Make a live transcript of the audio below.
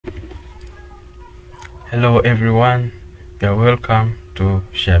Hello everyone, you are welcome to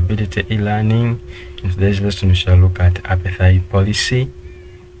Shareability e-learning. In today's lesson we shall look at Aparthied policy.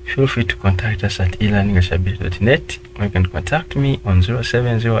 Feel free to contact us at elearning@shareability.net, or you can contact me on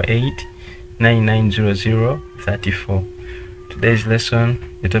 0708 990034. Today's lesson,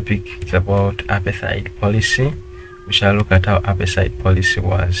 the topic is about Aparthied policy. We shall look at how Aparthied policy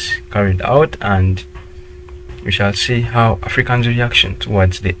was carried out, and we shall see how Africans' reaction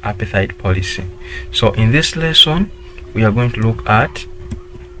towards the Aparthied policy. So in this lesson, we are going to look at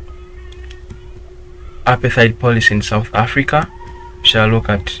Apartheid policy in South Africa. We shall look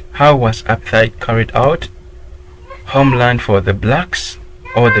at how was Apartheid carried out, homeland for the blacks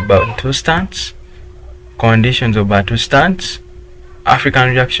or the Bantustans, conditions of Bantustans,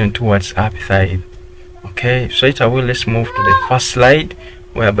 African reaction towards Apartheid. Okay, straight away let's move to the first slide,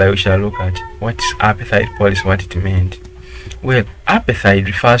 whereby we shall look at what is Apartheid policy, what it meant. Well, Apartheid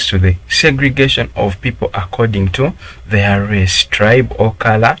refers to the segregation of people according to their race, tribe, or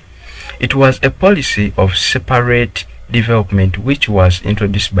color. It was a policy of separate development which was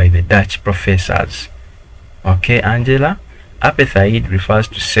introduced by the Dutch professors. Okay, Angela? Apartheid refers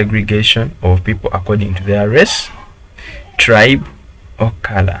to segregation of people according to their race, tribe, or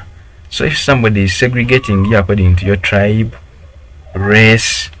color. So if somebody is segregating you according to your tribe,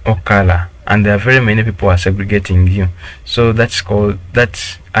 race, or color, and there are very many people are segregating you, so that's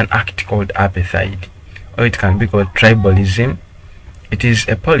an act called Apartheid, or it can be called tribalism. It is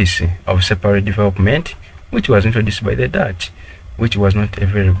a policy of separate development which was introduced by the Dutch, which was not a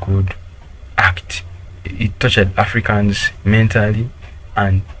very good act. It tortured Africans mentally,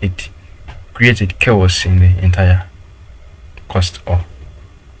 and it created chaos in the entire coast of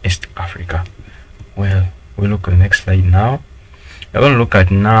East Africa. Well, we look at the next slide now. We're going to look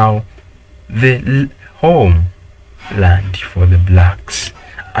at now the homeland for the blacks.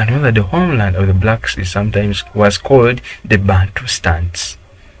 And remember, the homeland of the blacks is sometimes was called the Bantustans.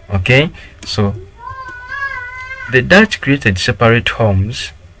 Okay, so the Dutch created separate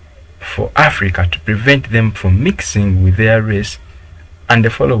homes for Africa to prevent them from mixing with their race, and the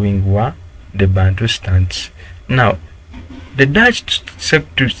following were the Bantustans. Now, the Dutch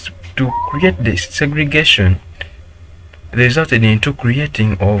to create this segregation resulted into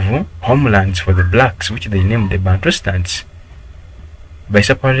creating of homelands for the blacks, which they named the Bantustans, by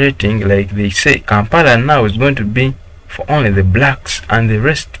separating, like they say, Kampala now is going to be for only the blacks, and the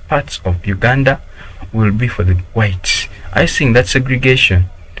rest parts of Uganda will be for the whites. I think that segregation,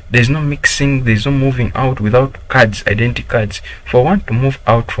 there's no mixing, there's no moving out without cards, identity cards. For one to move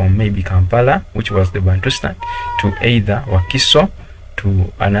out from maybe Kampala, which was the Bantustan, to either Wakiso,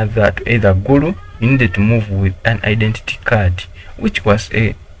 to another, to either Gulu, you needed to move with an identity card, which was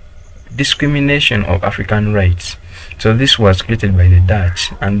a discrimination of African rights. So this was created by the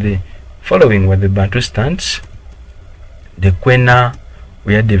Dutch, and the following were the Bantustans, the Kwena,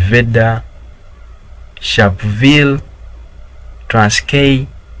 we had the Veda, Sharpeville, Transkei,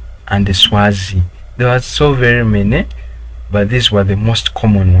 and the Swazi. There were so very many, but these were the most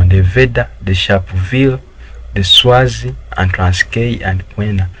common one: the Veda, the Sharpeville, the Swazi, and Transkei and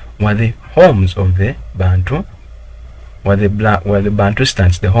Kwena were the homes of the Bantu, were the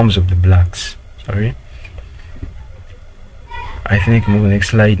Bantustans, the homes of the blacks. Sorry. I think move to the next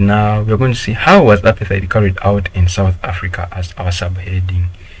slide now. We're going to see how was Apartheid carried out in South Africa as our subheading.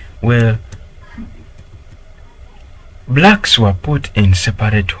 Well, blacks were put in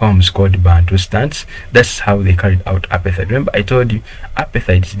separate homes called Bantustans. That's how they carried out Apartheid. Remember, I told you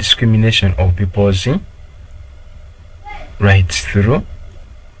Apartheid is discrimination of people's rights through,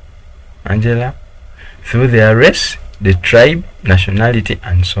 Angela, through their race, the tribe, nationality,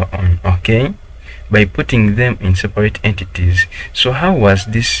 and so on. Okay, by putting them in separate entities. So how was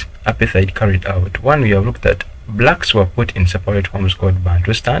this Apartheid carried out? One, we have looked at blacks were put in separate homes called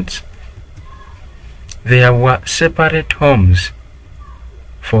Bantustans. There were separate homes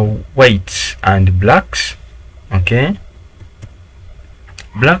for whites and blacks. Okay,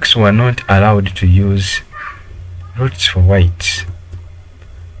 blacks were not allowed to use routes for whites.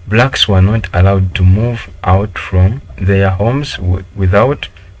 Blacks were not allowed to move out from their homes without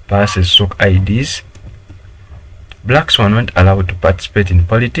passes, so IDs. Blacks were not allowed to participate in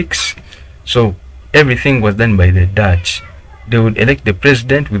politics. So everything was done by the Dutch. They would elect the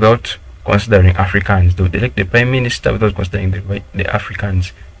president without considering Africans. They would elect the prime minister without considering the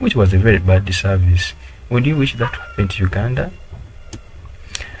Africans, which was a very bad disservice. Would you wish that happened to Uganda?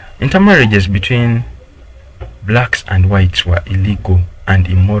 Intermarriages between blacks and whites were illegal and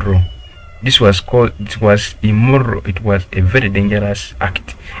immoral. It was immoral. It was a very dangerous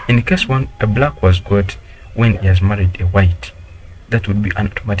act. In case a black was caught when he has married a white, that would be an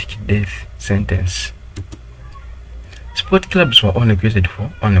automatic death sentence. sport clubs were only created for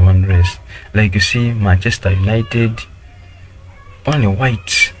only one race. Like you see, Manchester United, only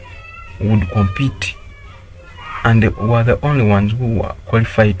whites would compete, and they were the only ones who were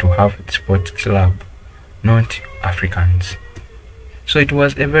qualified to have a sports club, not Africans. So it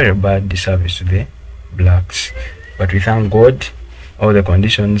was a very bad disservice to the blacks. But we thank God, all the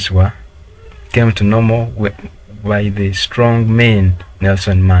conditions came to normal by the strong man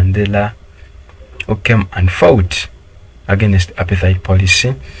Nelson Mandela, who came and fought against apartheid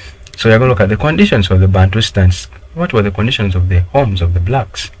policy. So we're going to look at the conditions of the Bantustans. What were the conditions of the homes of the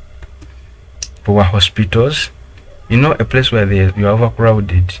blacks? Poor hospitals. You know, a place where you are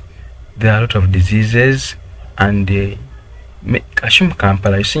overcrowded, there are a lot of diseases, and they assume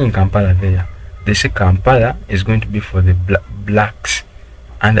Kampala. You see in Kampala there, they say Kampala is going to be for the blacks,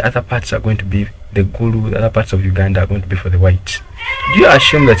 and the other parts are going to be the Gulu, the other parts of Uganda are going to be for the whites. Do you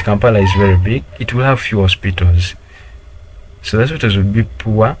assume that Kampala is very big? It will have few hospitals. So the hospitals will be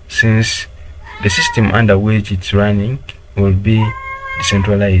poor, since the system under which it's running will be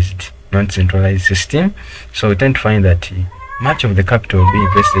decentralized, not centralized system. So we tend to find that much of the capital will be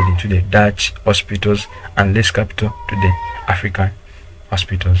invested into the Dutch hospitals and less capital to the African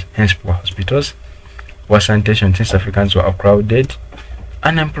hospitals, hence poor hospitals. Poor sanitation, since Africans were overcrowded.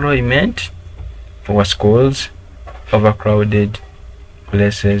 Unemployment, poor schools, overcrowded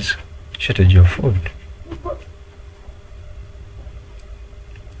places, shortage of food.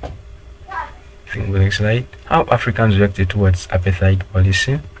 Think the next slide. How Africans reacted towards apartheid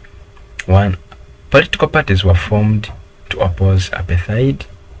policy. 1. Political parties were formed to oppose apartheid.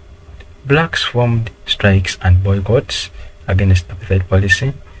 Blacks formed strikes and boycotts against apartheid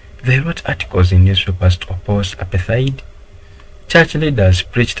policy. They wrote articles in newspapers to oppose apartheid. Church leaders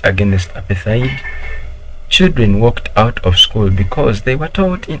preached against apartheid. Children walked out of school because they were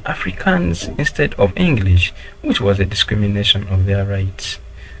taught in Afrikaans instead of English, which was a discrimination of their rights.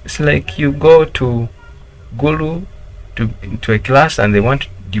 It's like you go to Gulu to a class, and I'm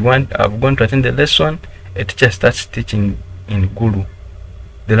going to attend the lesson. A teacher starts teaching in Gulu,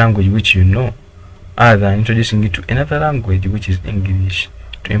 the language which you know, other than introducing you to another language which is English,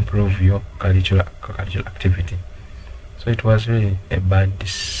 to improve your cultural activity. So it was really a bad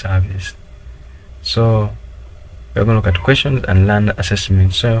disservice. So we're going to look at questions and learn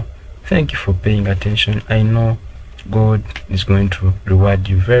assessment. So thank you for paying attention. I know God is going to reward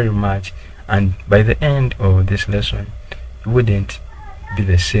you very much, and by the end of this lesson you wouldn't be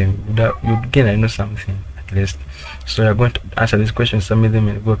the same. You'd gain, I know, something at least. So you're going to answer these questions, submit them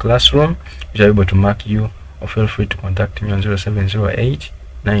in Google Classroom, which are able to mark you, or feel free to contact me on 0708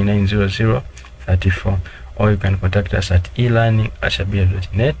 990034, or you can contact us at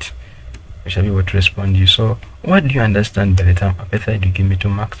elearning@shabia.net. We shall be able to respond to you. So what do you understand by the term apartheid? You give me 2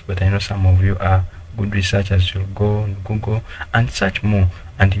 marks, but I know some of you are good researchers. You'll go on Google and search more,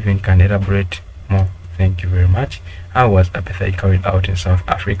 and even can elaborate more. Thank you very much. How was apartheid carried out in South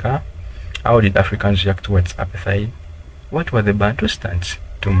Africa? How did Africans react towards apartheid? What were the Bantustans?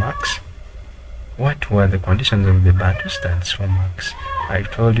 2 marks. What were the conditions of the Bantustans? 4 marks. I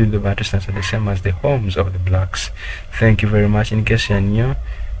told you the Bantustans are the same as the homes of the blacks. Thank you very much. In case you're new,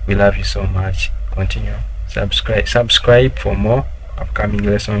 we love you so much. Continue. Subscribe for more upcoming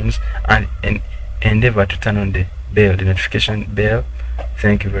lessons, and endeavor to turn on the notification bell.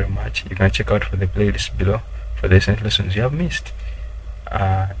 Thank you very much. You can check out for the playlist below for the recent lessons you have missed.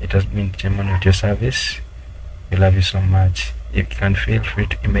 It has been Chairman at your service. We love you so much. You can feel free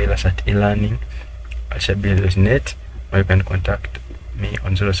to email us at elearning@shabia.net, or you can contact me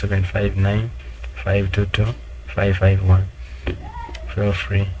on 0759 522 551. Feel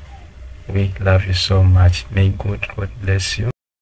free. We love you so much. May God bless you.